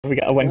we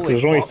get a win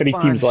because Holy there's only fuck, 3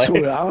 man. teams left. So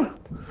we are.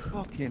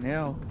 Fucking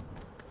hell.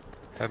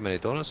 How many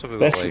donuts have we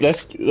got?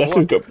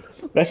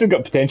 This has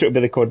got potential to be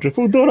the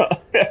quadruple donut.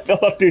 If the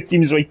other 2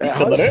 teams wipe each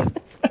other out.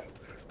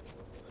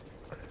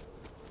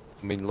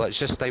 I mean, let's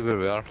just stay where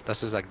we are.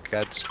 This is a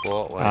good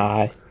spot. Like.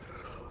 Aye.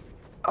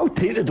 I'll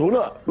take the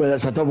donut when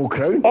it's a double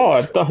crown. Oh,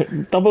 a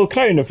double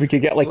crown if we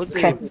could get like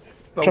triple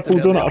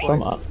donut or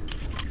something.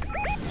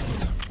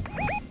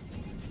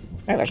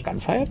 Hey, there's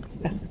gunfire.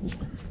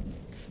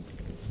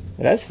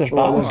 There is, there's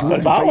battle.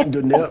 There's fighting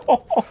down there.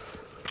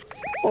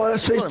 Oh,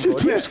 that's right, 2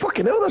 teams,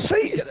 fucking hell, that's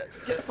right. Get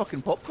the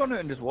fucking popcorn out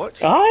and just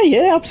watch. Aye,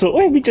 yeah,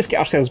 absolutely. We just get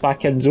ourselves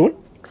back in zone.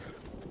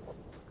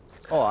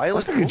 Oh, aye,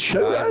 let's That's a good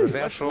shout,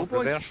 reverse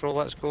roll,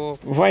 let's go.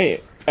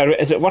 Wait,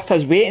 is it worth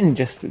us waiting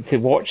just to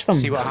watch them?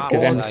 See what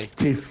happens, aye.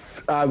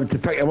 To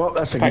pick them up,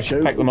 that's a good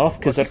shout. Pick them off,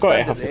 because they've got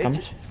to have the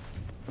guns.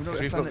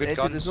 We've got good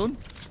guns.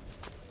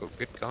 Got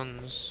good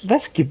guns.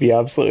 This could be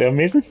absolutely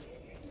amazing.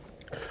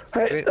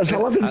 Hey, there's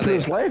 11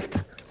 players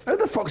left. How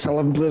the fuck's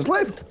 11 players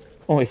left?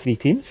 Only 3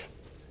 teams.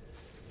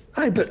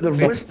 Aye, but there's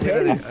list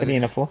 10. 3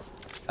 and a 4.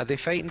 Are they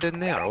fighting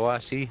down there? Oh, I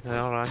see.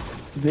 Alright.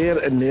 There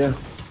and there.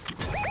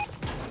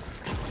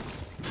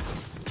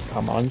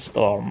 Come on,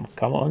 Storm.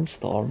 Come on,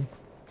 Storm.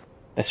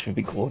 This would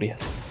be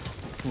glorious.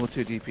 More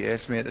 2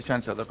 DPS, mate. The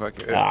chance that they're quick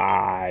out.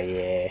 Ah,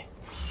 yeah.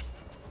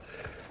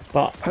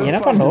 But How you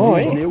never far know,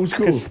 do these eh? nails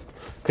go?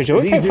 Because you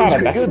look These how far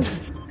a nails go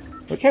distance.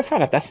 Look how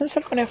far a distance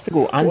they're going to have to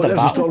go, and Oh, the there's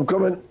a battle. storm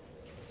coming.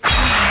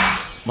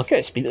 Look at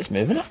the speed it's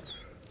moving at.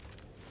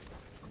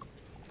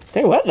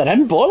 Tell you what, they're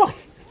in bowler.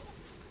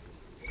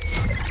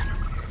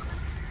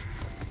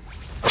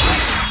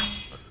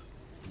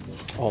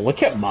 Oh,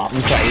 look at Martin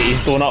trying to get his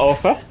donut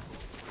off her.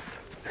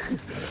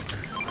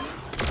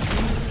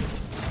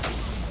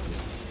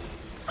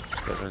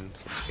 Get round.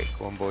 Okay,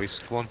 go on, boys.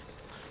 Come on.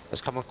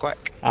 Let's come on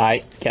quick.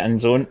 Aye, get in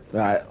zone.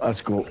 Right,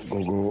 let's go,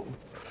 go.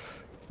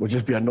 We'll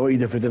just be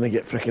annoyed if we didn't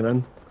get frickin'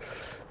 in.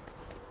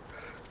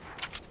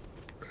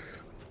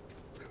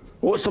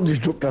 Oh, somebody's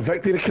dropped a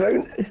victory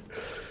crown.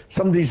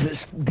 Somebody's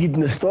that's deed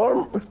in the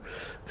storm.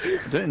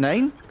 Doing it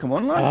 9? Come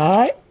on, lads.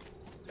 Aye.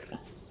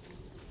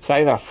 It's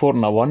either a 4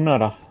 and a 1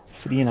 or a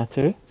 3 and a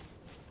 2. I'm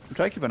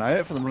trying to keep an eye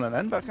out for them running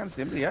in, but I can't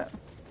see anybody yet.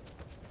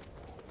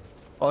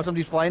 Oh,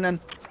 somebody's flying in.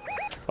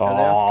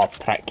 Oh,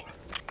 prick.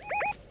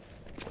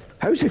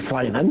 How's he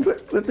flying in?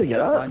 Where'd they get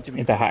that?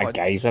 He'd have hit a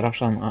geyser or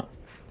something like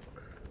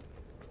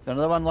There's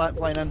another one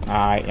flying in. that.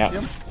 Aye, yep.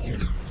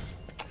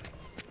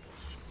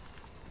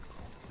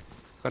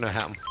 Gonna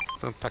hit him.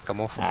 Gonna pick him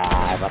off.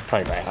 Aye, they're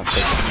probably better have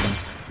taken them.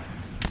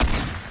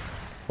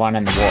 One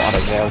in the water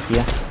as well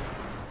here.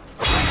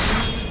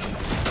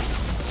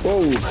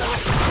 Whoa.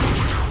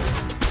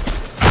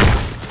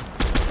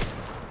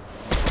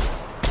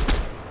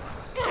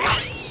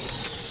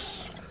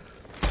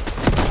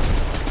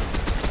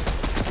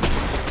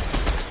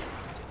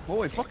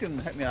 Oh, he fucking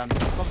hit me on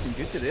fucking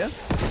duty there.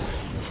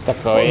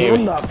 They've got They're on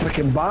away. that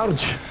frickin'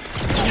 barge.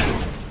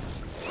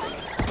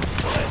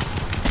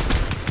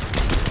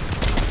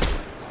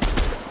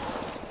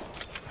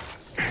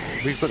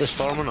 We've got the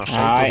storm on our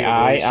side.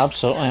 Aye,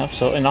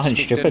 absolutely. Nothing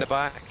Sneak down stupid. the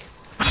back.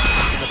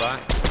 In the back.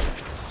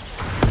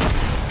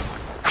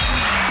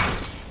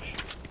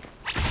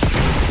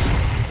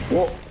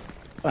 What?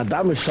 I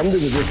damaged somebody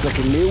with their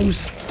frickin' nails.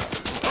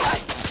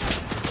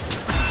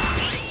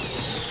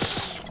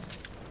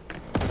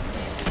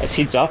 It's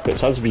heads up,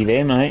 it's us be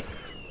them, mate.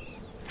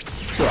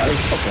 What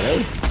is fucking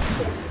hell?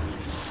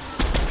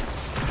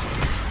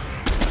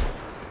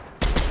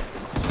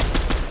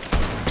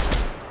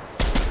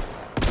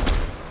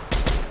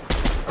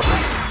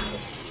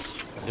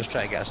 I'm just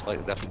trying to get a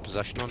slightly different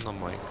position on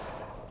them, like.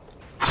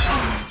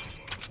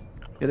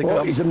 Yeah, they Oh,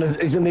 got he's in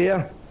the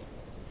air.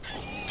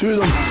 2 of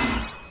them.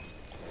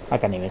 I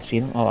didn't even see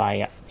them. Oh, aye,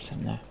 yeah, it's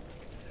in there.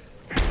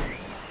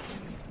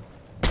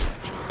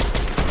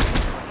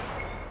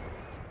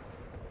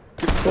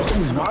 Oh,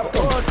 somebody's marked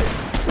them.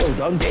 Well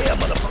done. Yeah,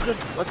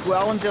 motherfuckers. Let's go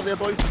Alan there,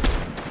 boys.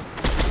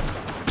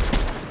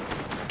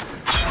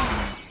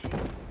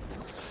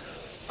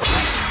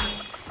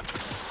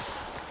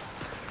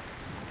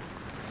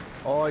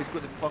 Oh, he's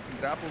got the fucking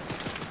grapple.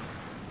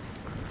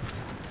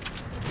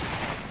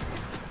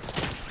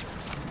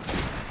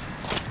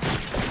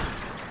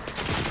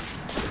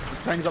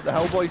 He's trying to up the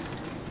hill, boys.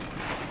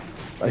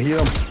 I hear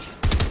him.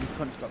 He's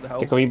punched up the hill.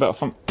 Take a wee bit of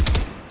him.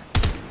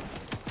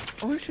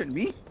 Oh, who's shooting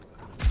me?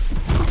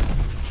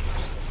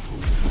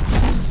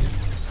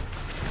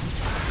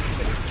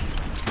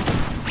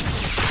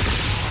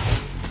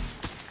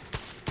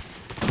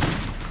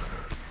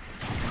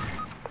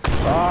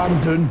 Ah,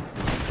 I'm done.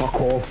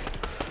 Fuck off.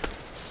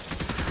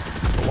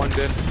 One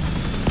down.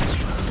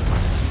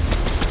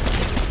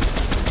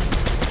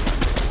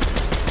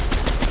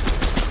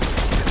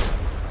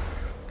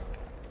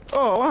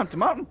 Oh, what happened to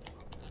Martin?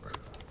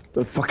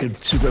 The fucking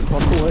super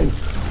purple line.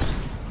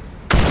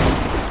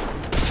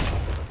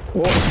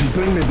 Oh, he's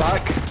bringing me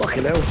back.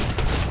 Fucking hell.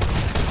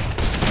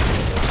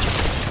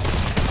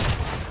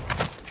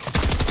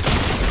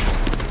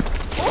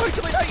 Oh, he's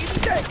like that, he's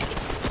dead.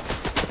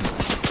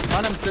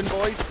 on him soon,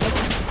 boys.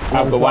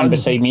 I've got one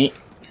beside me.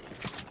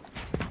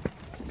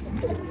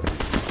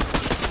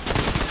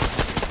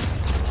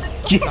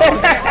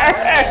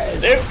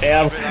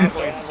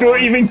 Yes!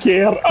 Don't even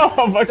care.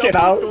 Oh, fucking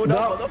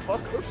hell.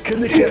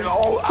 Can they get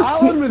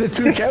Alan with the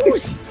 2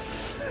 kills?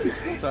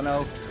 Don't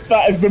know.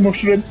 That is the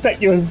most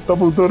ridiculous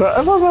double donut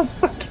I've ever.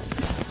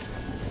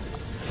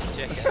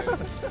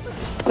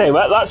 Tell you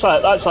what, that's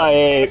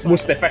a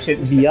most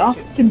efficient VR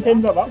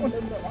contender, that one.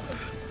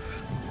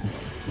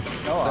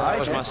 No, That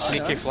was my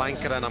sneaky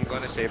flanker, and I'm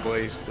going to say,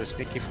 boys, the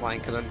sneaky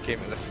flanker in came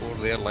to the floor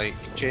there, like,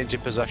 change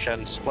of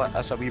position, split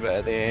us a wee bit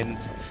at the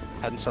end,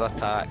 pincer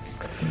attack.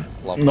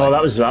 Lovely. No,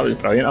 that was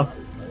brilliant. Oh,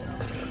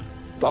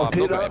 I'll I'm take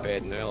not going that. to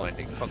bed now,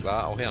 like, fuck that,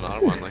 I'll hear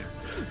another one, like.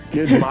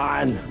 Good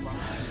man.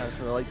 That's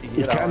what I like to You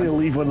hear. can't Alan.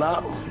 leave on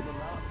that.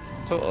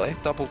 Totally,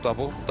 double,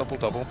 Treble.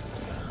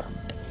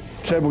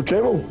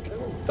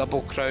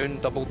 double crown,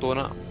 double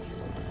donut.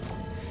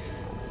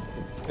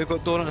 Who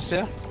got donuts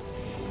there?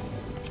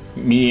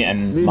 Me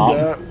and Me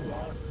Martin.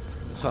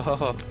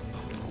 there.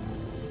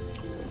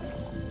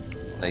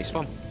 Nice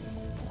one.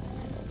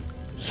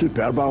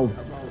 Superb, Al.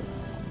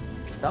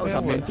 That was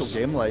Well, a mental it's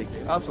game, like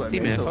absolutely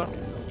Team mental.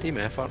 effort. Team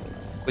effort.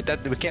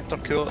 We kept our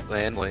cool at the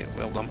end, like,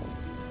 well done.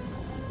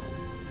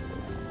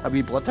 A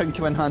wee bloodhound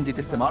came in handy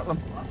just to mark them.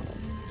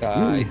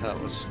 Aye, that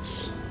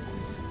was...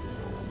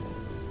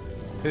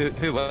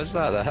 Who was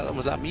that hit them?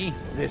 Was that me?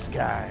 This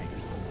guy.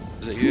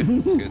 Was it you?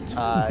 Good.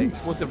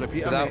 Explosive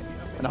repeater, Is that- mate.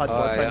 And I had Oh,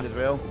 bloodhound yeah. as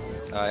well.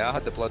 Aye, I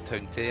had the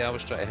Bloodhound too. I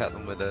was trying to hit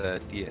them with a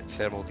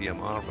thermal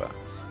DMR, but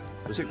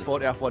I was took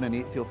 40 off one and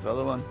 8 tail for the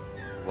other one.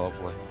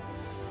 lovely.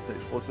 The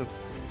explosive.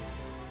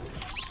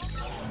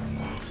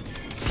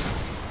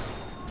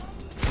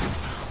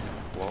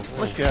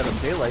 Lovely. Wish you had them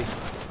daylight.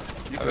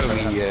 You How could are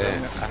have we? had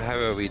them. How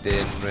are we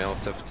doing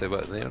relative to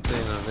what they're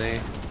doing? Are they?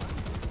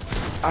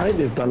 I think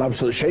they've done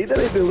absolute shite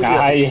there, they look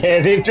Aye,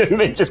 yeah,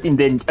 they've just been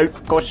doing out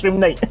for costume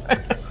night.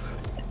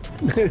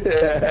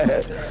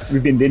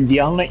 We've been doing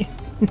VR night.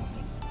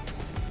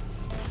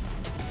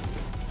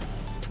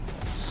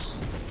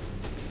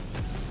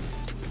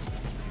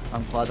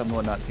 I'm glad I'm not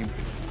on that team.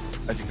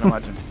 As you can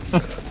imagine.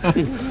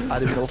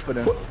 I'd have been off by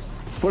now.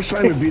 First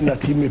time we've been in a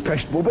team with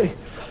Pished Bobby.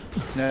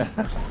 Yeah.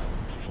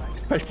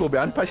 Pish Bobby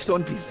and Pish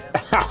Stonties.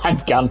 I'm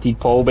guaranteed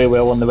Paul will be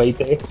well on the way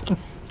there.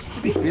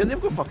 To be fair, they've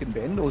got fucking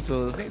Bendo,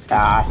 so I think it's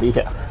Ah,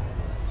 yeah.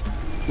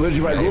 Where'd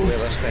you want to Right, go? where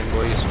this time,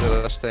 boys?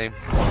 Where this time?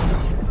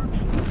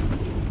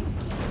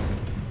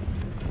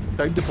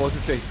 down to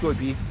positive. It's got to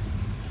be.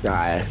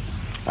 Aye,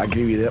 I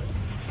agree with it.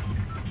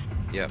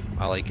 Yep,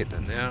 I like it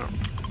in there.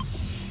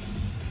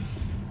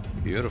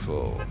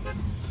 Beautiful.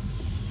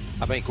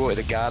 I might go to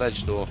the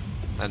garage though,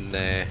 and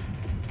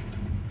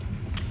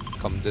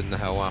come down the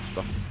hill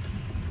after.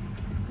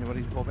 Yeah, what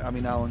is Bobby? I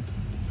mean, Alan.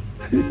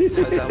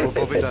 Is that what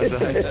Bobby does?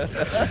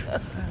 Aye?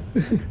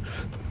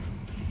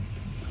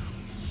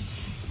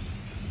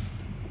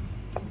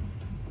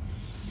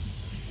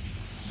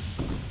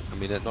 I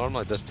mean, it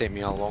normally does take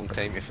me a long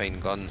time to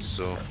find guns,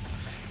 so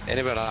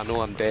anywhere I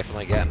know I'm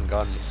definitely getting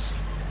guns,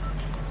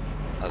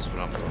 that's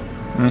where I'm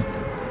going.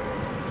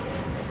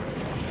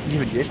 You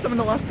even guessed them in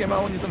the last game,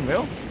 Alan. You done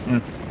well.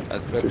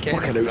 It's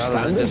fucking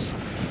outstanding.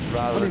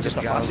 Rather than just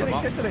a gather flashing them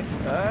up, accessory.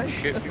 Aye.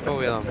 shoot people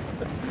with them.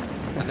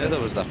 I knew there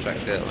was that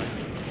trick to it. Like.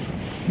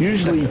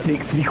 Usually you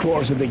take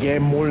 3/4 of the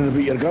game moaning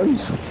about your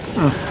guns.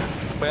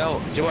 Well,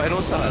 do you want to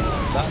know something?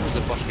 That was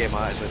the first game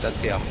I actually did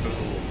take a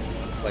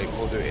full, like,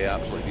 load out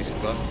of absolutely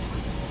decent guns.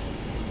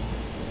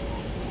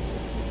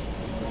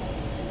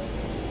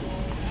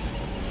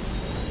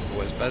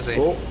 Was busy.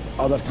 Oh,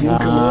 other team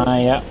coming in. Ah,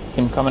 yeah.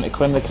 Team coming to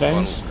claim the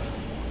crowns.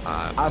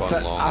 I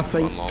Gone long, I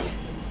think- gone long.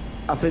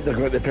 I think they're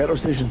going to the petrol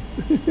station.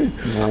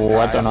 Oh,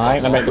 I don't know. I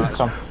think they might be That's-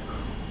 come.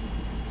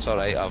 It's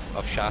alright,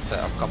 I've shot it,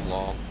 I've come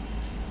long.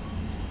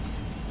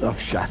 Oh,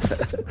 shit.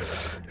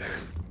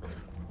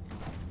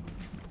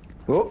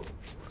 Oh,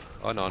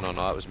 Oh no,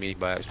 that was me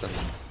by accident.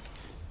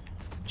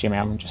 Jimmy,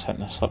 I'm just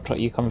hitting a slip truck.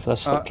 You coming for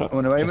this slip truck?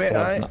 on the way, Just mate,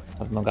 'cause aye.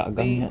 I've not got a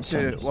gun 3, yet.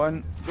 2, So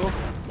 1, go.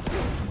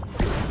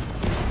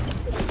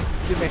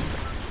 Give me.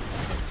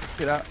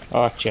 See that?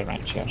 oh,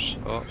 cheers.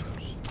 Oh,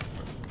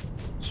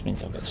 Which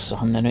means I've got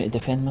something now to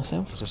defend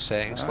myself. there's a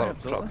second Aye, slip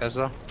absolutely. truck, is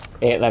there?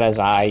 There is,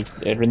 aye.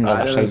 Round the Aye,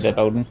 other there side of is. the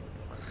building.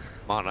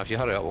 Martin, if you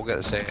hurry up, we'll get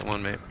the second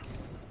one, mate.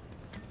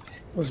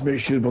 let's make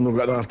sure we've not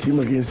got another team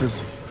against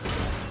us.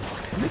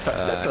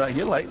 That's right,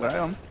 you like where I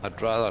am. I'd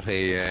rather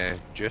have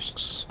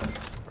Jukes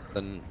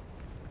than...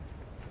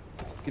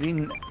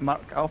 Green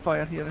Mark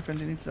Alfire here if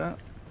anybody needs that.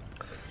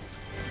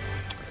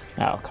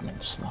 I'll come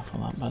and snuffle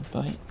that bad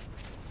boy.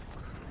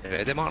 You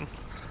ready, Martin?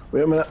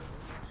 Wait a minute.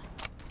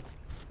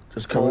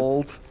 Just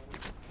coming.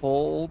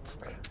 Hold.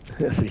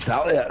 Yes, he's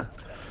out there.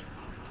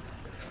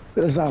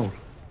 Where's Al?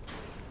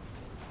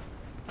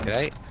 You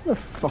right? Where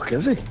the fuck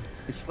is he?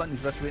 He's slitting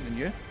his wrist waiting on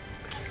you.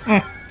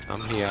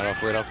 I'm here,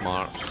 I've where I've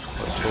marked.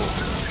 Let's go.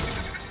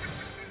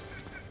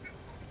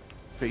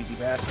 Crazy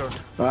bastard.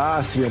 Ah,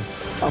 I see him.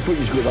 I thought you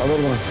was got the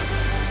other one.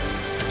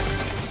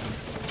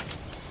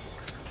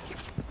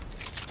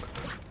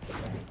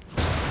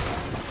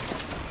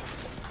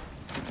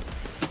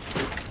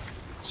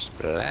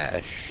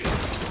 Splash.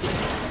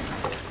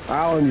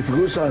 Alan, you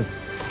forgot something.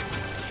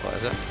 What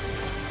is it?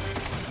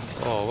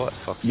 Oh, what the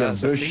fuck's Your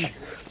that? bush.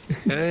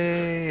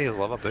 Hey,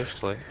 love a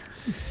bush, like.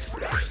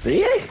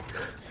 Yeah.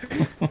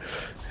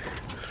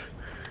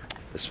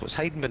 This what's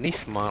hiding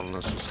beneath, Martin.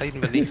 This what's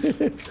hiding beneath.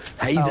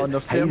 Hiding,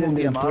 there's hiding thermal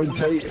in DMR. plain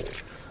sight.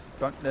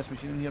 Front of this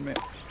machine here, mate.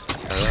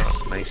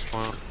 Nice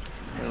one.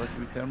 Yeah, like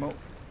with thermal.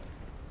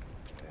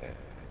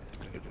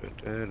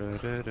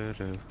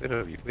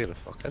 Where the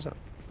fuck is it?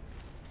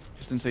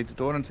 Just inside the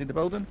door, inside the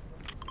building.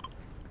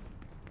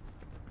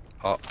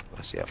 Oh,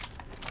 I see it.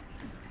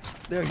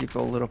 There you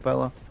go, little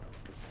fella.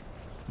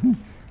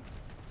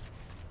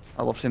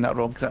 I love saying that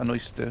wrong because I know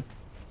Stu.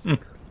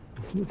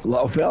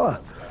 Little fella.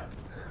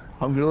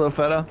 Hungry little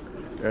fella.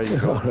 There you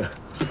go.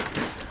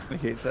 He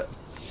hates it.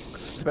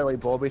 It's a bit like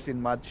Bobby saying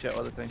mad shit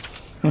all the time.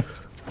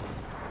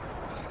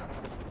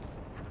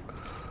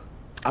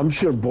 I'm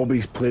sure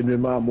Bobby's playing with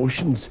my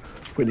emotions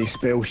when he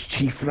spells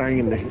Chief Rang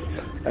in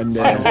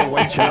the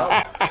Wake you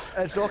up.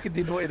 It's all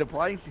denoted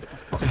appliances.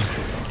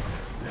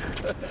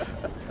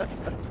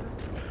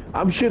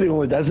 I'm sure he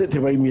only does it to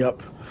wind me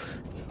up.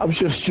 I'm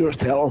sure Stuart's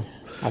telling him.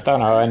 I don't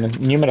know, in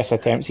numerous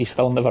attempts he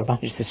still never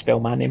managed to spell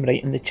my name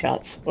right in the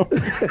chats. Now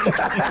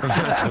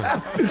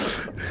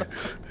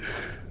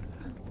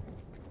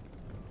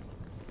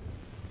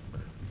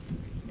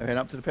heading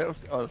up to the petrol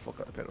station. Oh, fuck,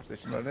 at the petrol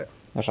station, right?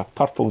 There's a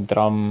purple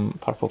drum,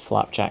 purple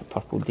flapjack,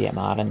 purple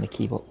DMR in the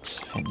key box.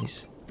 I think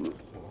he's...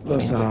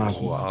 There's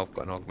Oh, I've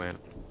got an augment.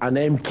 an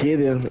MK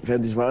there, if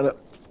anybody's wanting it.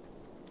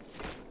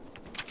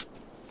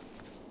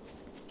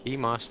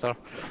 Keymaster.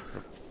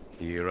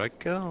 Here I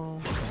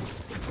go.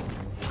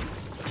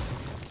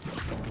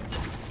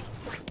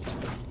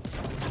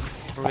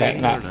 I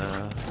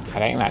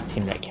reckon that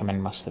team that came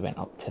in must have went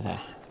up to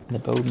the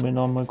building we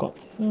normally got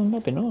to. Oh,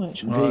 maybe not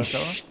actually.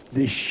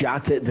 They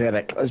shat it,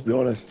 Derek, let's be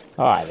honest.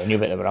 Oh, they knew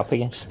what they were up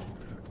against.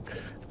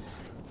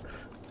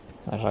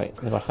 That's right,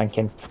 they were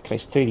thinking,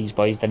 Christ, two of these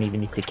boys didn't even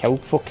need to kill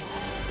folk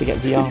to get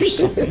VRs.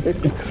 So.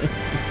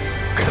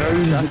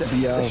 Crowned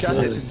The shot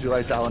VR. it since you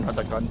realised Alan had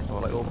a gun. So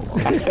we're like, oh,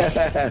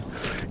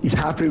 He's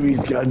happy with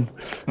his gun.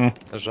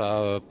 There's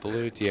a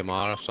blue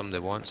DMR if somebody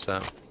wants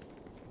it.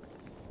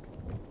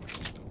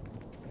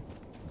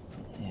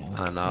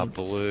 Yeah. And a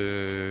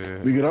blue...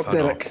 We got up, oh,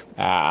 no. Derek.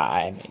 Ah,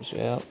 I may as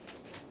well.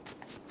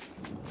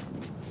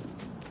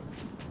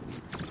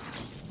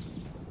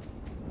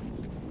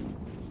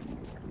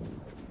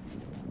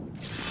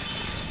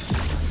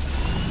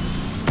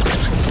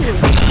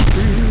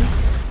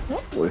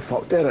 Holy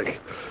fuck, Derek.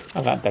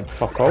 Oh, that did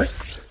fuck all.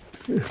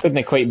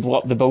 Didn't quite blow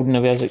up the building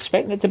the way I was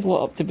expecting it to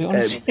blow up, to be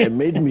honest. It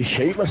made me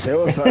shite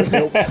myself, if that's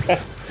helped.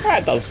 Ah,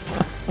 it does.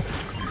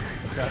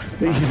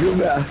 Makes you feel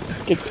better.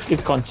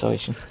 Good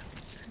consolation.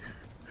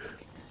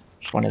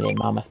 Just one of the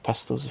mammoth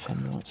pistols if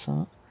anyone wants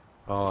that.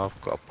 Oh,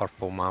 I've got a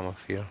purple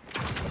mammoth here.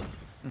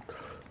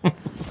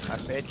 I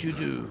bet you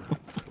do.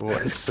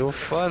 What's so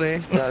funny?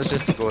 That was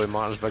just to go with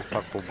Martin's big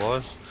purple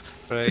boss.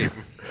 Right.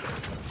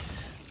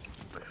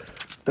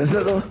 Is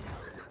it though?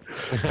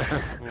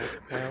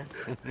 Well.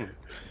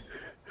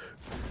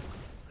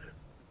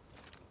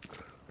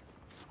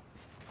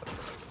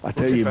 I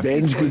tell you,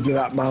 Ben's good with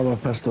that mama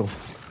pistol.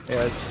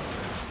 Yeah,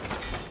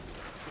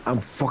 I'm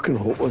fucking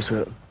hopeless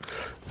with it.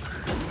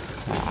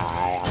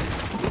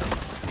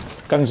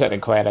 Guns that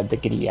require a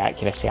degree of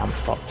accuracy, I'm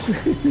fucked.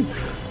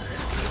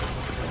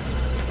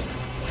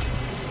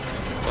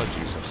 Oh,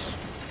 Jesus.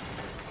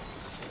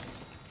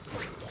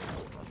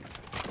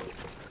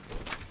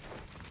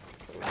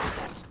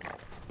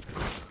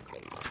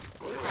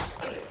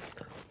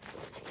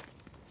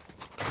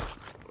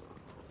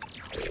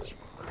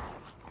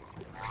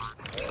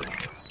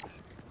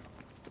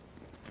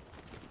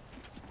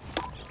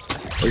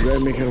 We're going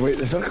to make our way to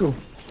the circle.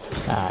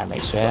 Ah,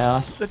 might as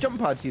well. the jump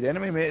pad's here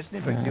anyway, mate. It's no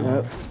big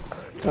deal.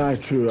 Aye,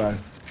 true, aye.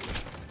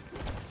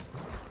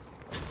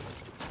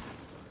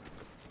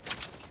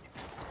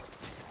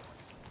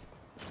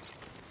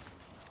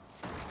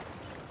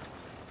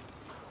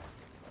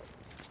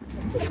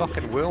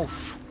 Fucking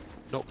wolf.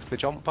 Knocked the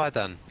jump pad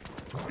in.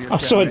 Oh,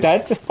 so it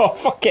did? Oh,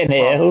 fucking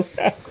hell.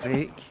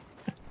 Freak.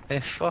 He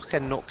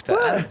fucking knocked it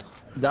in.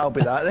 That'll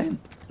be that then.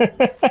 Hey,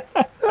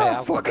 I've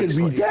got a fucking big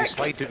wee you can dick.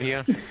 slide in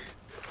here.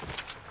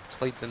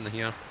 Slide in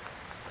here.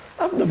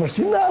 I've never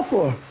seen that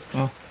before.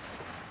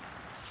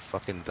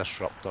 Fucking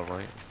disruptor,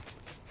 right?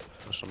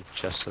 There's some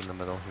chests in the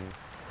middle here.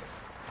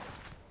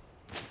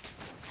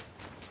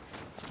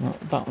 No,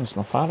 that one's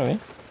not far away.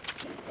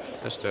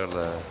 Just there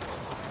the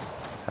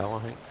hill, I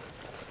think.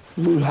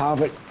 Blue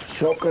Havoc,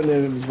 shotgun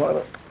there, was what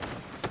it?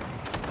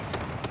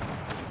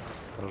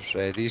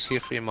 There's these here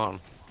for you, Martin.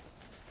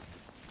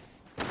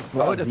 I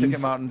What would have are taken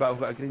these? Martin, but I've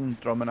got a green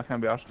drum and I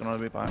can't be arsed on the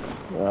way back.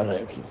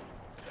 Alright, okay.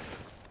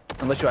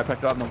 Unless you I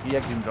picked it up and I'll give you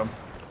a green drum.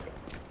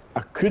 I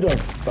could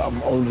have, but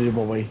I'm already on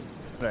my way.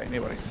 Right,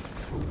 no worries.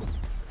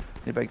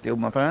 No big deal,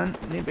 my fan.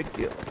 No big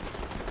deal.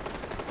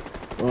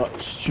 Oh,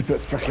 stupid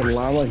frickin'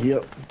 llama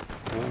here.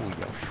 Oh,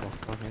 you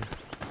fucker here.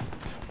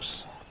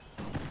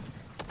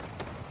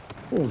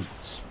 Oh,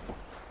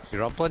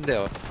 You're up,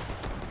 Blindale.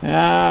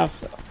 I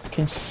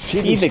can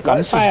see the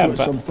gunfire, but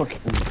some fucking...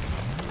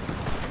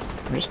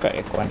 I'm just got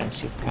to go in and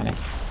see if I can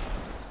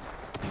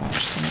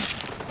catch something.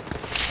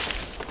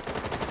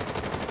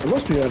 It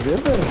must be over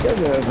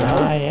there.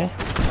 Ah, yeah.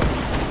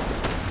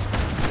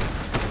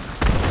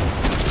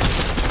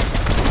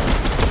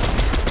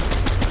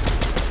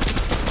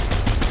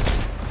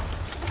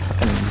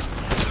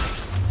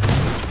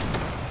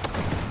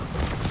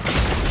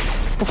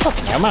 Oh,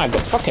 fucking hell, man, I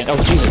got fucking... Oh,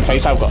 Jesus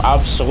Christ, I've got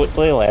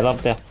absolutely leathered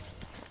there.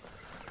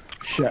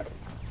 Shit.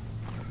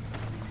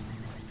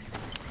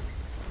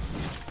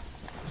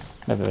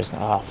 Maybe it was...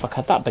 Oh, fuck, I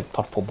had that big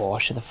purple ball. I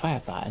should have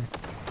fired that in.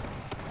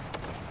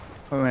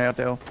 Come here,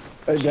 Dale.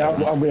 Yeah,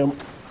 I'm with him.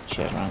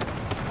 Cheers, man.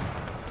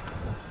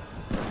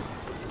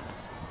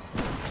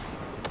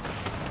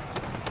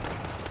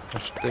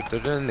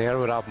 They're in there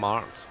where I've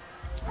marked.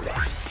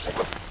 Right,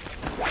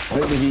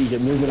 we need to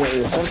get moving into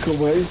the circle,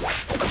 boys.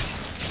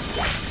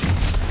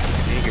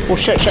 Oh,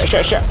 shit.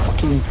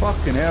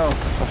 Fucking hell.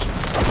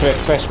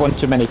 Press one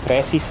too many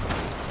presses.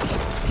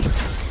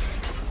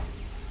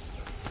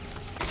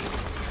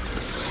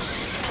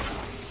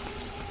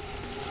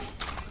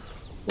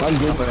 I'm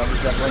good. But that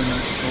was that line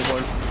and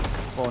snowboard.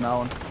 Falling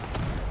Alan.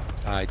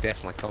 Aye,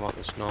 definitely come up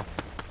with snow.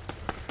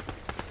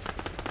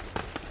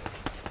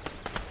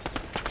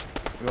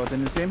 We all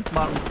doing the same?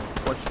 Martin,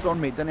 watch storm,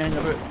 mate. Didn't hang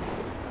about.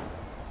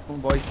 Come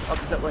on, boys. Up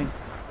the zip line.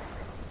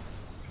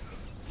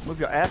 Move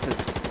your asses.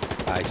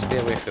 Aye, stay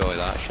away from all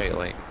that shit,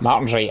 like.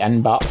 Martin's right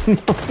in, but...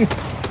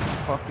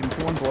 Fucking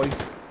come on, boys.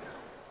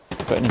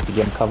 Don't need to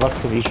give him cover,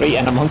 because he's right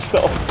in amongst it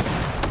all.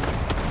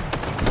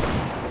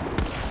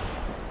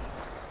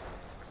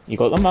 You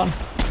got them, Martin?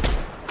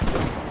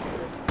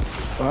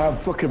 I'm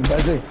fucking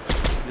busy.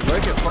 You're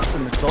going to get fucked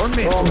in the storm,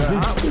 mate. Oh, What's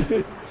I'm happening?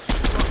 deed.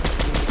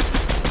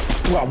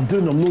 What I'm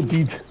doing, I'm no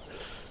deed.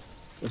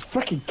 It's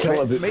freaking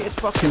kill about... Mate, it's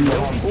fucking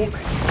real.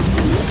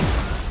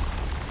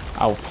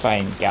 I'll try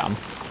and get him.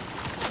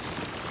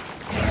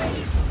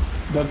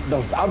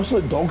 They're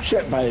absolute dog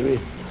shit, by the way.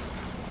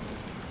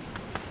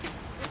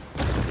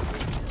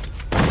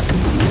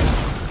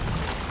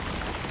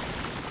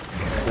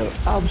 They're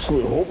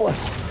absolutely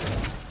hopeless.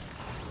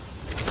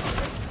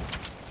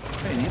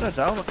 Hey, near us,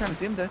 Al. What kind of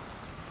team did?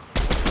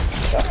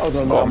 I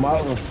don't know,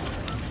 Martin.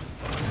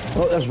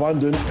 What there's one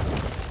doing.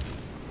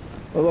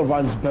 The other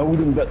one's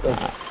building, but they're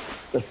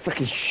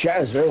freaking shit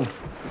as well.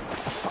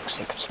 For fuck's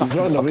sake, I'm stuck in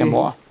running the fucking away.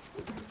 water.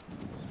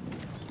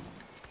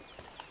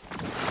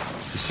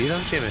 You see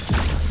them, Jamie?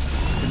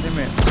 Didn't they,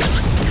 mate?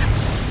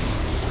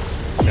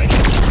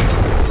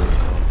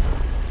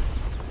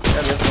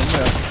 Yeah, they're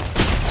somewhere.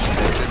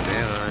 They're in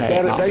there, aye. Right,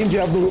 Derek, no. behind you,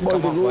 I've not got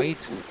Come more up to go.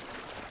 wide.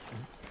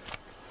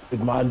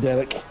 Good man,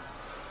 Derek.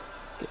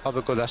 How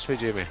about go this way,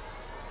 Jamie?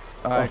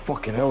 Oh, Aye.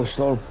 fucking hell,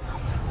 Storm.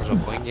 There's a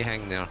pointy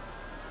hang there.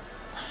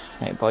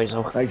 Right, boys,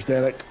 I'll Thanks,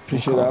 Derek.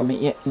 Appreciate I'll that.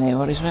 meet you. No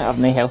worries, mate. I've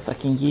no health I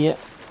can give you.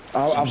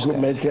 I've got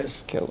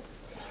medkits. Cool.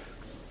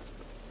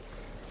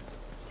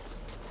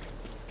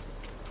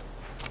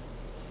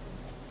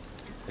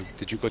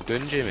 Did you go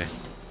down, Jamie?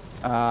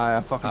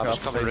 I fucking I got was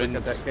off coming the side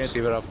round. like a dickhead.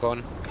 See where I've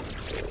gone?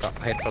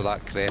 Head for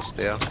that crest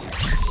there.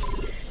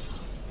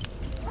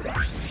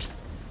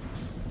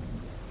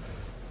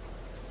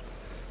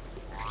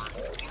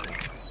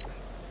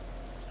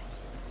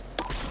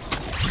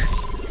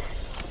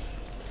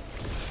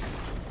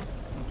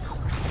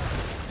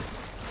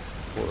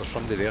 Oh, there's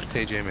somebody there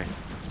too, Jamie.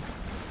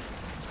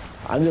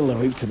 I nearly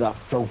went to that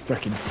full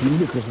freaking team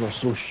because we're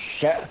so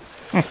shit.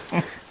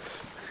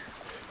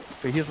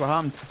 But here's what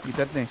happened. You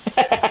didn't.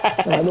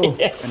 I know.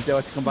 And Dale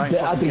had to come back and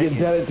I had to fucking get get you.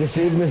 Derek to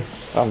save me.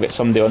 I've got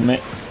somebody on,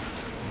 mate.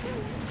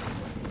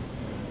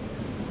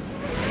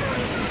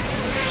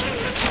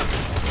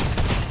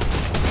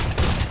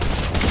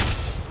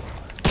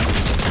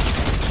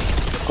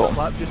 Got him.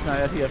 Clap just now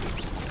out here.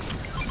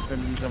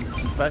 And some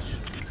fish.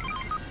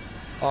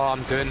 Oh,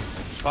 I'm doing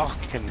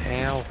fucking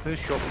hell. Who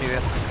shot me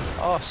there?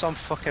 Oh, some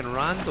fucking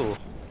rando.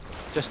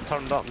 Just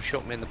turned up and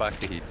shot me in the back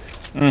of the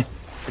head.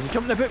 Is he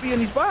jumping about me on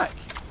his back?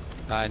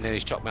 And then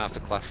he's chopped me off the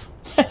cliff.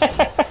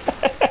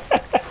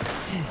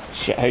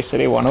 Shithouse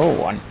City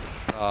 101.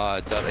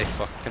 Oh, dirty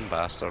fucking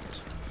bastard.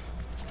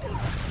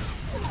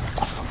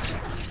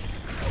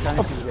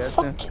 Can't see the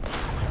Fuck. now.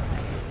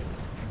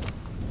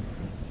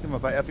 Give him a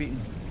bite of beating.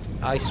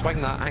 Aye,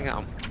 swing that, hang at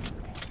him.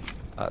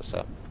 That's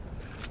it.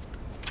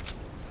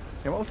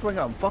 Yeah, what swing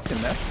at him? Fucking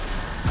this.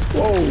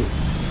 Whoa!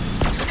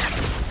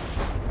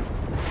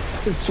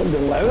 There's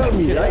somebody loud at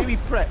me Get out, there. you wee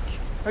prick.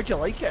 How'd you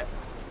like it?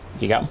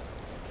 You got him?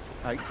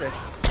 I liked it.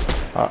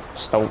 Oh,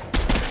 still.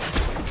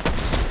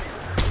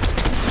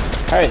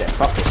 How the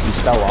fuck is he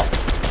still up?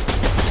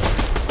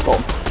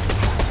 Got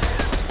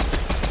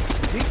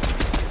See?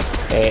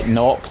 him.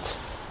 Knocked.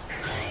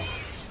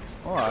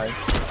 Oh, aye.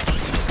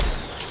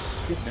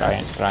 Good now.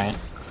 Brilliant, brilliant.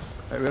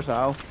 Right, where's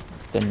Al?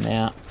 Done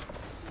there.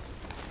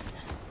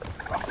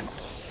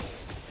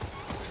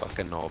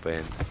 Fucking not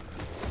bend.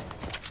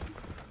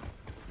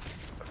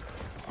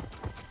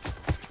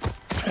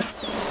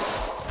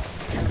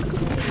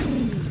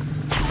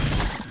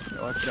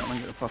 Oh, let's get him and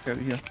get the fuck out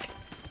of here.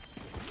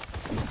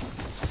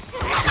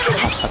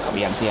 I'll pick up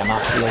your DMR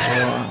as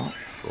well.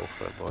 Go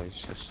for it,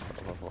 boys. Just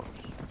overwatch.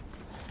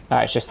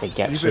 That's just to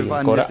get You so put you've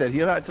Van got just it. there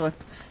here actually.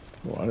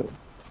 Right.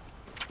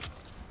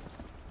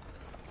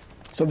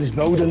 Somebody's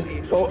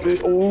building.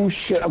 Oh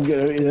shit, I'm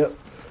getting out of here.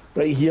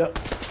 Right here.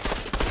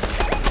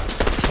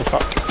 Oh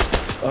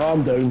fuck. Oh,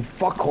 I'm down.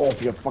 Fuck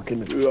off, you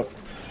fucking whore.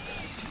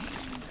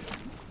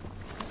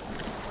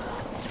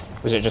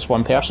 Was it just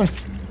one person?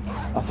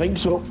 I think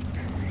so.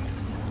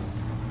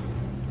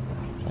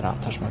 The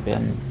Raptors maybe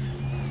and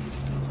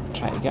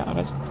try to get at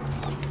it.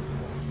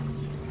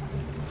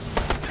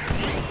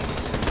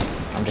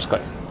 I'm just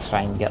going to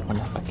try and get them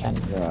if I can.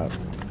 Yeah.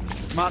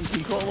 Martin, can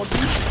you call one?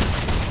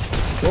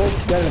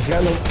 Oh, there's a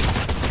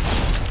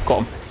cannon. Got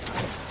him.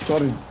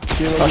 Sorry.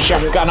 Oh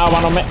shit, got another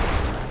one on me.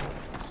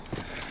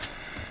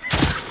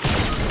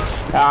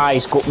 Ah,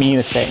 he's got me in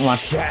the second one.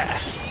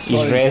 He's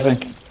Sorry,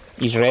 resin.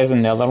 He's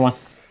resin the other one.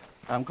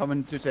 I'm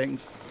coming, 2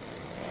 seconds.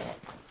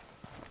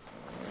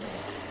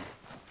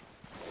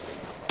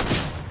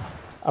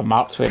 I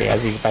marked where he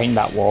is, he's behind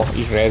that wall,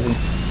 he's resin.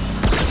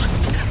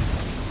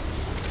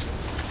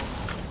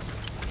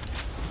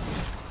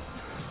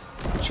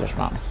 Cheers,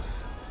 Martin.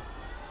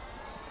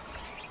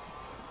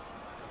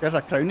 There's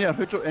a crown there.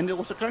 Who took any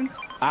lost a crown?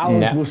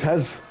 Alan's No. was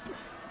his.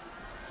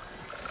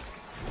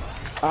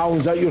 Alan,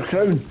 is that your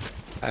crown?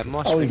 It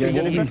must Oh, be. yeah. Can you get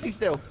Get any him. 50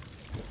 still?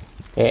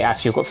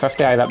 If you've got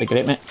 50, aye, that'd be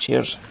great, mate.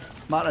 Cheers.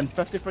 Martin,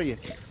 50 for you.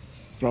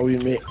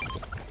 Brilliant, mate.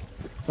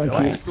 Thank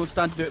Right, you. let's go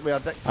stand to do it with our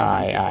dick.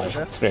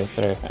 Aye, true.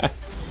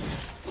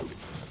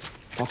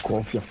 Fuck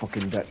off, you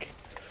fucking dick.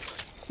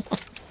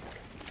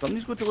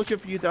 Somebody's going to look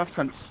out for you, daft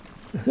cunts.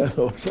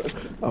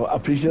 I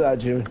appreciate that,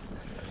 Jamie.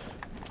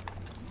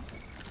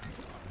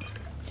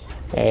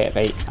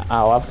 Right, I've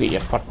got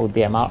your purple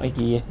DMR to give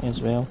you as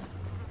well.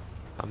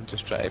 I'm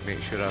just trying to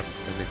make sure I'm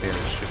in the daily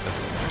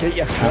stupid. Get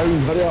your crown,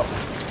 hurry up.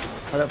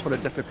 Hurry up before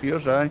it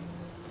disappears, aye.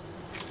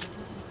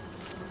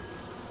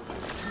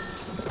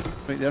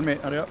 Right there,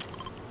 mate, hurry up.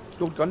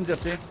 Gold guns there,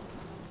 too.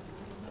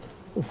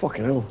 Oh,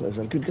 fucking hell. There's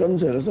a good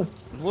guns there, is there?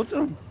 There's loads of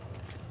them.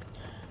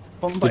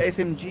 One by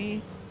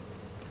SMG.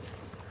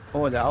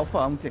 Oh, the Alpha,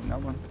 I'm taking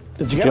that one.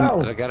 Did you get that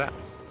Did I one? get it?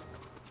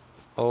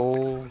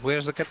 Oh,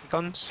 where's the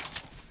guns?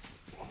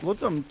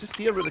 Loads of them, just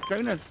here where the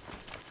crown is.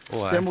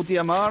 Oh, aye. Thermal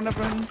DMR and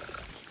everything.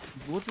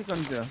 There's loads of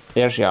guns there.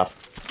 There's your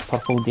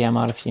purple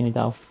DMR if you need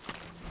Al.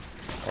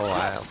 Oh,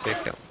 aye, I'll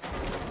take it.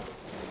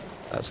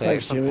 That's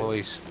Thanks, excellent, Jamie.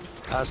 boys.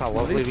 That's a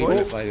lovely These reboot,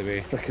 boys. by the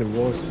way. Frickin'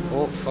 was.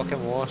 Oh,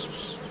 fucking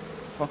wasps.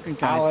 Fucking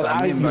can't Alan,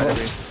 stand him, by the way.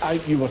 I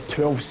think you were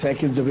 12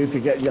 seconds away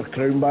from getting your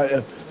crown back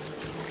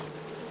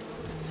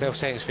 12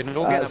 seconds for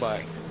no getting it That's-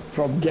 back.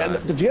 from getting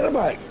it. Did you get it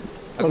back?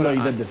 I Oh, got no, it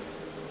you back. didn't.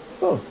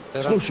 Oh, Did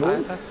it's I? no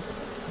showing.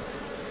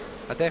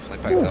 I definitely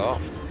picked it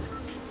up.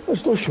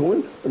 It's no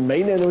showing. In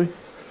mine, anyway.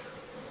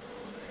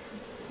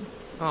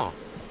 Oh,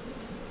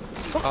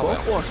 Fuck Oh,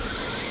 off, well.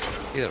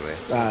 boss. either way.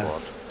 Aye.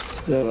 Lord.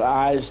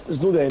 It's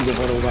not the end of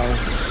the world, Alan.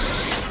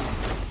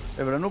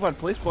 They were in no bad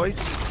place, boys.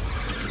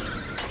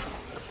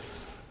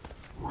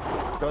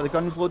 Got the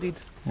guns loaded.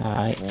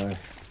 Aye. Aye.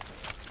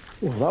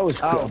 Oh, that was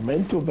quite Ow. a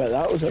mental bit,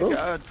 that was it. Did you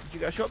all.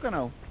 get a shotgun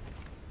now?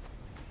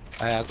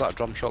 I got a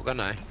drum shotgun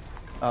now.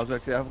 I was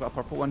actually, I've got a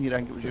purple one here, I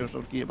think it was yours,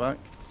 I'll give it back.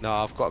 No,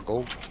 I've got a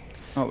gold.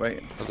 Oh,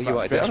 right. I think you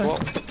wanted to Better.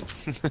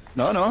 swap.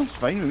 No, no, it's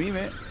fine with me,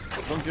 mate.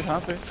 As long as you're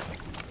happy.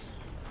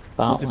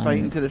 That to one.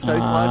 fighting to the south,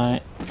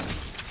 lads.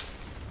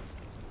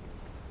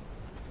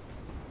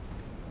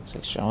 So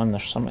it's showing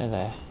there's some to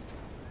the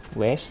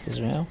west as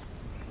well.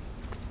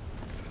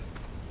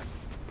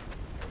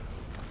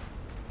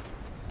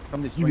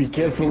 Somebody's You be swinging.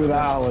 careful with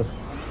that, Alan.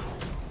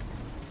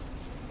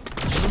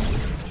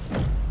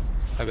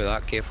 How about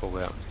that? Careful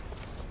with it.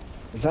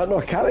 Is that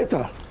not a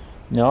character?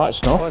 No,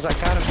 it's Oh, not. is that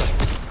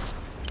character?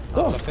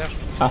 That was Oh. a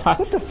first.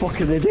 What the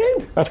fuck are they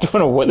doing? I don't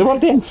know what they were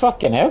doing,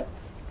 fucking hell.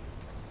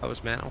 That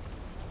was mental.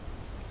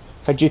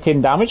 Had you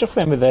taken damage off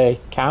them with the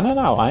cannon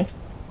now, aye?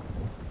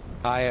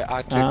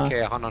 I took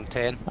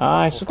 110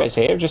 Aye, so I was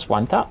say, it was just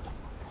one tap.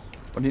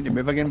 We need to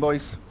move again,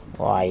 boys.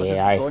 Oh, aye, Let's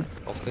just aye, keep aye. going.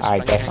 off the Aye,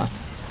 spring definitely.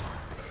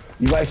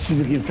 You want to see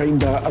if you can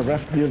find a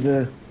rift near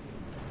the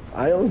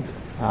island?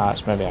 Ah,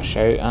 it's maybe a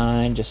shout,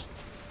 aye, just,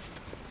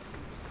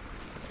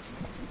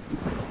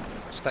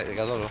 Stick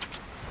together though.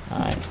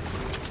 aye.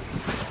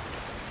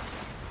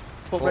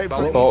 Put right in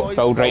front of me, Oh, boys.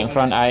 build right in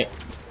front, aye.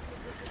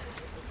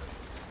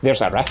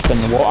 There's a rift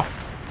in the water.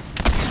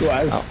 So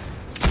it is. Oh.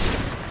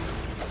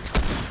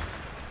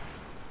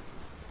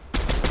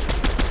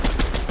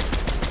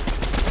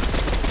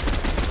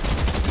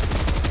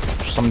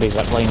 There's somebody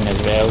ziplining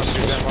as well. Is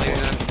So that right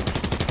then?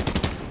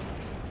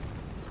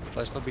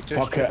 Let's not be too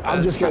Fuck it, stupid.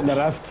 I'm just getting the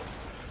rift.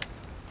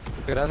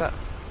 Where is it?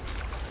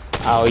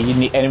 oh, you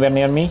need anywhere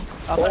near me?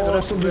 I'll take the Oh,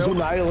 rest somebody's as on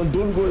the well. island.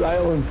 Don't go to the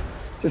island.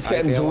 Just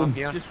get in There, zone. I'm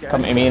here. Just get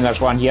Come in. to me and there's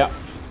one here.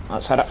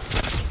 Let's hit it.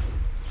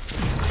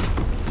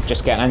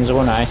 Just getting in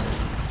zone, aye.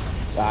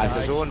 In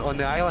the zone on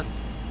the island.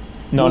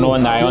 No, no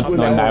on the island, Go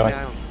no on the down.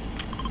 island.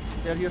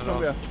 They're here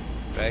somewhere.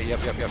 Right, yep.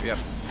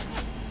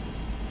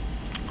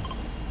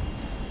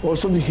 Oh,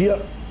 somebody's here.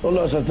 Oh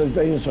no, it's a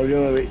dinosaur.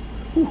 You're right.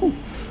 I'm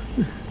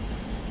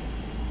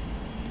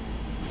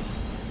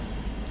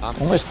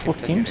Only just 4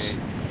 continuing teams. to-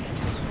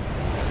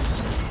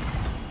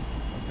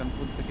 I can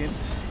put the game.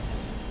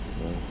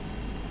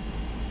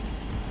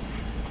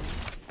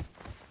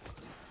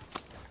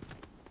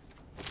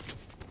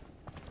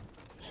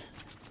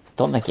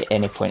 Don't think at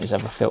any point has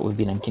ever felt we've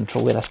been in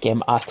control of this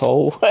game at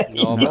all.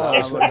 No, No, but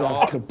it was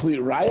a complete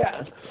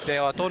riot.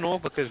 Dale, I don't know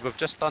because we've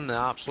just done the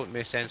absolute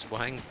most sensible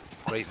thing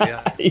right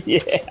there.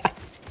 Yeah.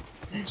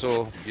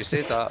 So you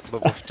said that,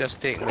 but we've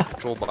just taken the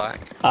control back.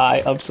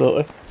 Aye,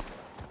 absolutely.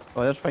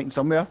 Oh, there's fighting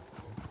somewhere.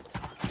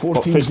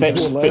 14 footsteps,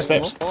 people left.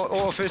 footsteps.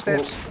 Oh,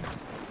 footsteps.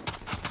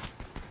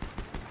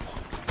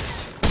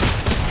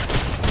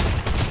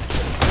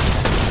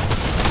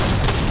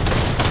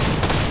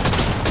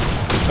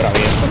 Brilliant.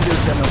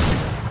 Somebody's getting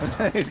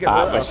up. He's getting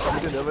lit up.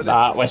 Somebody over there.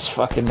 That was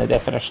fucking the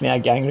definition of a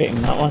gang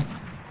rating, that one.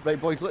 Right,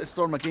 boys, let's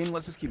storm again.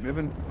 Let's just keep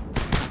moving.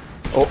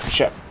 Oh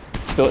shit.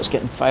 Bullets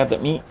getting fired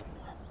at me.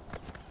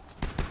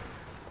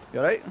 You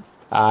alright?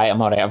 Aye,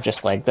 I'm alright, I've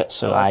just legged it,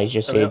 so aye, as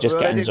you say, just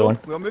get in zone.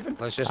 We're moving.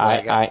 Let's just Aye,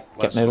 leg it. aye, get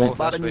Let's moving. go.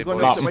 Martin, This way, you're going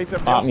boys. to Martin, wait for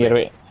Martin, you're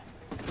right.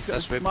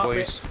 This way, Martin,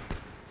 boys.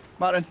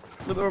 Martin,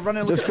 look, we're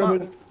running. Look Just at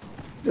coming.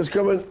 Just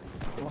coming. Martin.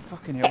 Oh,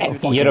 fucking hell,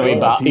 dude. You're away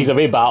hell, he's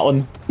away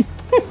battling.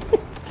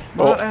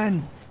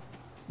 Martin!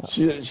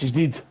 She's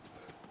dead.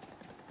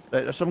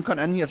 Right, there's some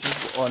cunt in here.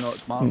 Oh no,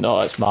 it's Martin. No,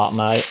 it's Martin,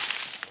 aye.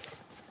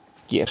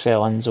 Get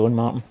yourself in zone,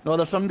 Martin. No,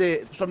 there's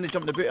somebody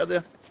jumped the booter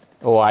there.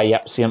 Oh aye,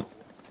 yep, see him.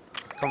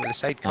 Come to the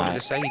side, come to Aye.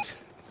 the side.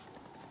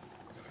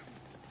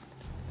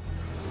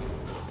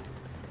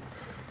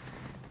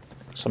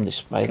 Somebody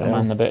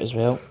Spider-Man a bit as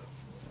well.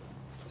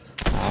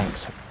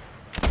 Thanks.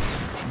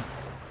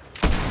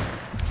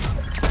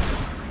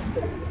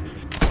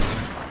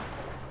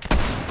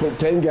 Top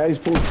 10 guys,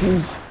 4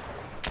 teams.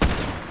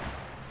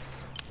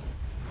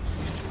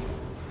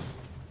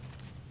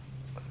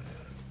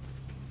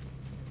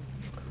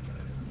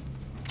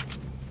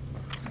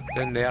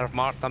 Down there,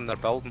 mark them, they're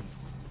building.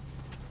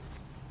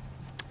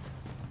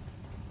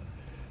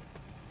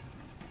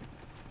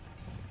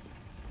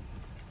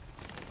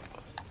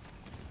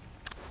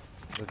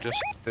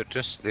 They're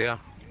just there.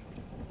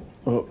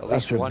 Oh, At that's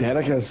least where one.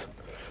 Derek is.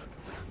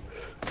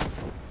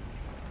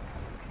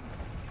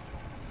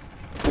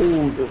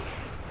 Oh, the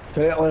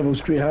threat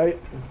level's quite high.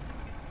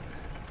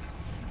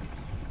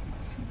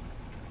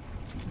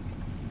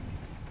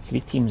 3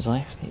 teams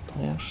left, 8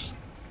 players.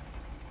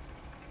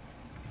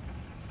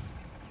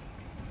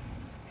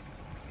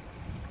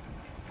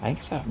 I think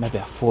it's maybe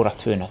a 4, a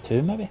 2 and a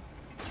 2 maybe.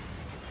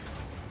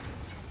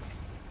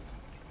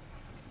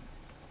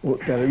 Oh,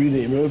 Derek, you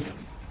need to move.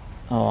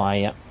 Oh aye,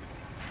 yep.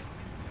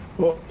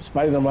 Oh,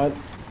 Spider-Man.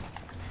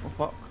 Oh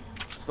fuck.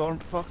 Storm,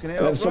 fucking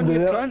hell. There's Run, somebody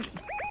you there. cunt.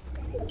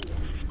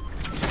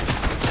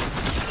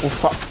 Oh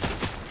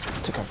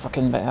fuck. Took a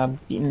fucking bit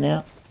of beating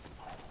there.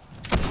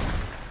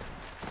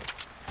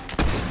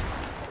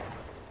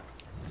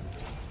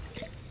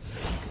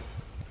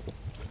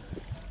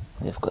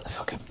 They've got the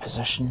fucking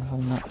position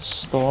from that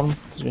storm,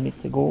 because we need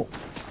to go.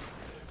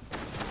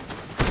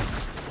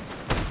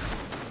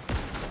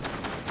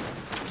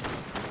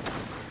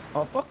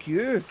 Oh fuck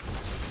you.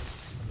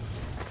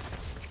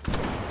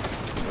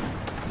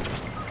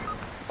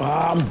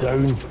 Ah, I'm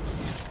down.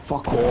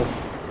 Fuck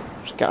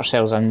off. Just get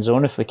ourselves in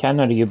zone if we can,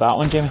 or are you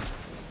battling, Jamie?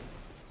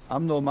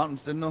 I'm no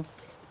Martin's didn't know.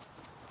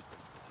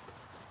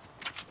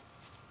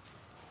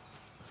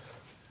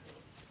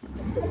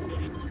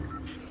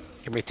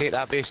 Can we take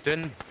that base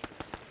down?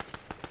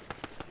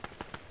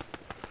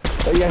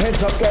 Put your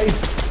heads up, guys.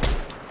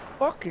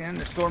 Fucking in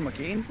the storm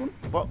again.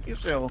 Fuck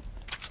yourself.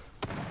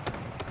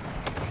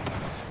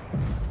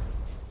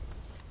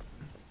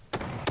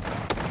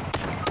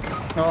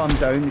 Oh, I'm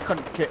down. You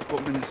couldn't keep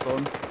putting me in the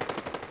storm.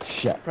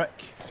 Shit. Prick.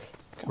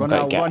 I've Run got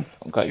to out, get, run.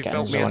 I've got to You get in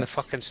built me in zone. the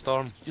fucking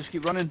storm. Just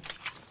keep running.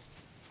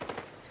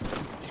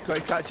 Just got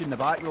to catch you in the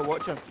back. You'll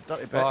watch her.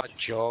 Dirty Oh, bitch.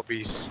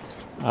 jobbies.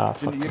 Ah,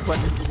 Didn't fuck. you quit?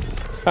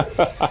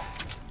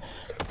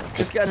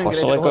 Just get in and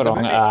get Possibly ready to go hold the wrong.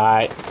 booty.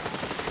 Aye.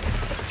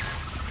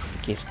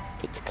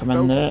 Get to come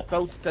in there.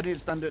 Build, didn't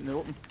stand out in the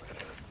open.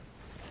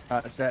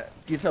 That's it.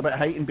 Give a bit of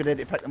height and be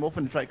ready to pick them off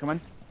when they try to come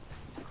in.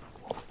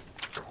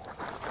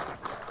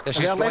 There's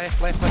Here, just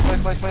left. left.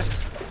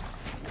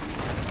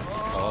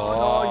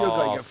 Oh, you're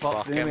gonna get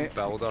fucked, fucking innit?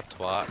 builder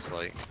twats,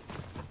 like.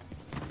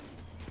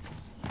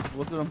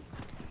 Both of them.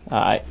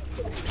 Aye.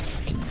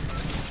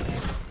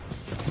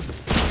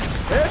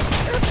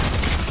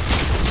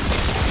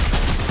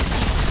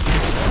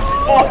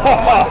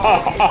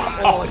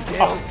 Oh,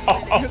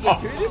 damn. You're the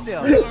two of them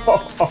there.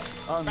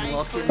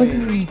 Unlucky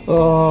me.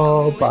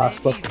 Oh,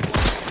 bastard.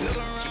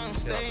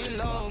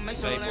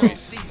 Right,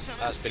 boys.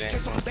 That's been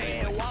excellent.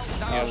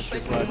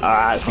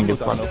 Ah, it's been good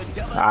fun.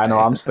 I know,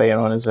 I'm staying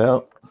on as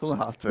well. It's only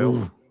half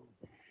 12.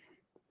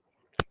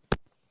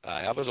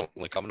 Aye, I was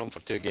only coming home for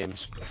 2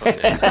 games. You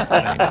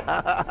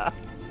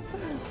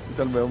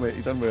done well, mate.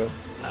 You done well.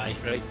 Aye,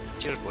 right.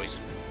 Cheers, boys.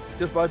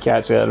 Just bad.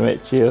 Catch you later,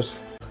 mate. Cheers.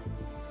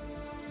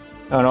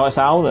 Oh no, it's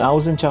Al.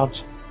 Al's in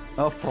charge.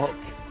 Oh, fuck.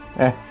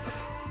 Eh.